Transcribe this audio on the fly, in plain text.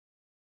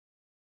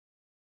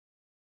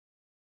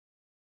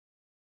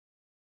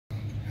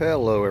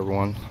Hello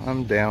everyone,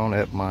 I'm down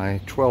at my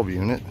 12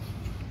 unit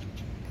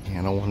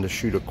and I wanted to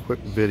shoot a quick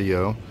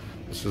video.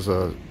 This is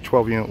a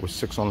 12 unit with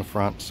 6 on the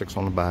front, 6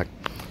 on the back.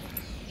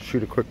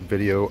 Shoot a quick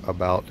video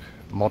about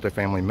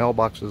multifamily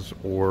mailboxes,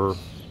 or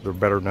they're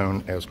better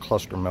known as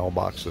cluster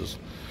mailboxes.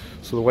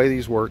 So the way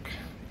these work,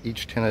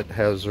 each tenant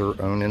has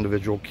their own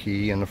individual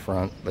key in the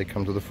front. They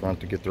come to the front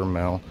to get their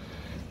mail,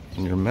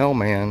 and your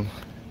mailman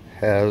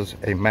has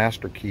a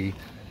master key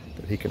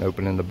that he can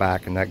open in the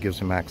back, and that gives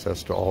him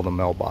access to all the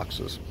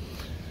mailboxes.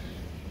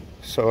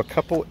 So a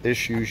couple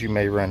issues you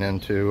may run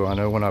into. I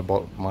know when I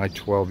bought my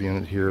 12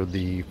 unit here,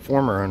 the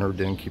former owner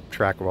didn't keep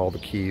track of all the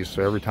keys.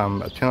 So every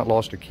time a tenant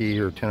lost a key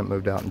or a tenant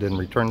moved out and didn't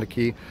return the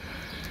key,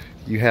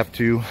 you have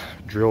to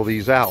drill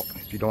these out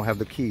if you don't have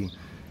the key.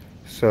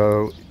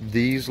 So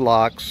these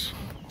locks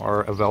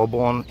are available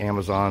on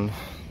Amazon.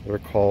 They're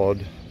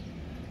called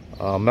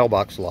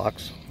mailbox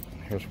locks.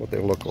 Here's what they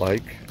look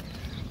like.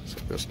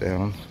 Set this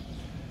down.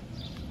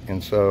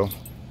 And so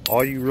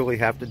all you really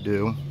have to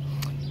do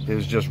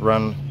is just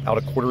run out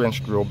a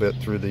 1/4-inch drill bit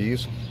through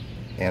these,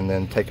 and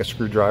then take a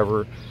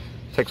screwdriver. It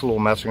takes a little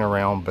messing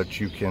around, but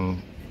you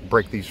can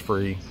break these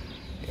free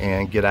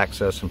and get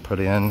access and put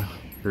in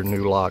your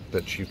new lock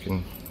that you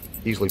can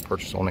easily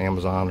purchase on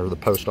Amazon, or the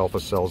post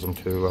office sells them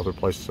too, other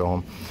places sell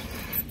them.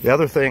 The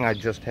other thing I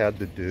just had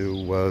to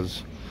do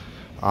was,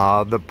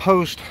 the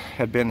post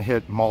had been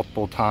hit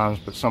multiple times,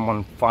 but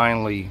someone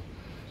finally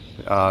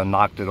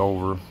knocked it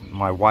over.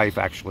 My wife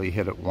actually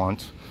hit it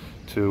once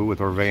too with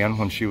her van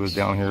when she was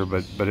down here,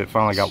 but it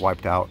finally got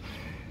wiped out.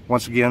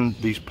 Once again,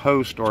 these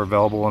posts are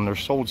available and they're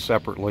sold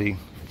separately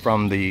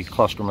from the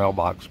cluster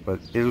mailbox, but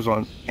it was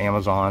on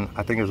Amazon.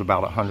 I think it was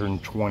about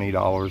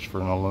 $120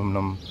 for an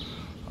aluminum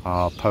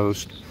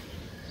post.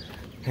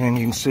 And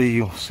you can see,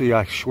 you'll see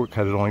I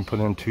shortcutted, only put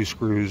in 2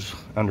 screws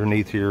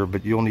underneath here,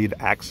 but you'll need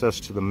access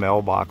to the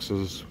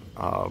mailboxes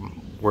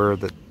where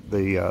the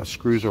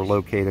screws are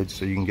located,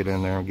 so you can get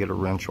in there and get a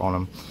wrench on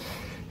them.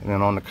 And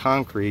then on the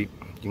concrete,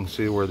 you can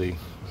see where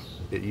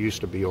it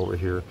used to be over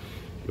here.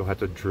 You'll have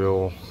to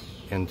drill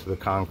into the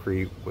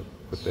concrete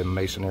with the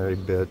masonry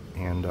bit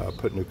and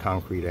put new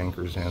concrete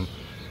anchors in.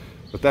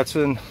 But that's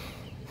a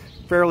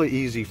fairly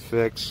easy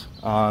fix.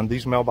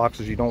 These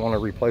mailboxes, you don't want to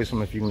replace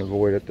them if you can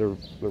avoid it.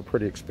 They're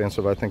pretty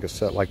expensive. I think a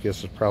set like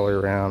this is probably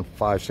around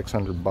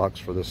 $500–600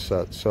 for this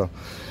set. So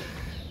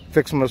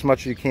fix them as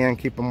much as you can,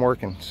 keep them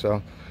working.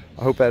 So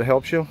I hope that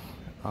helps you.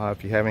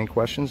 If you have any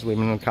questions, leave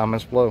them in the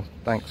comments below.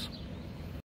 Thanks.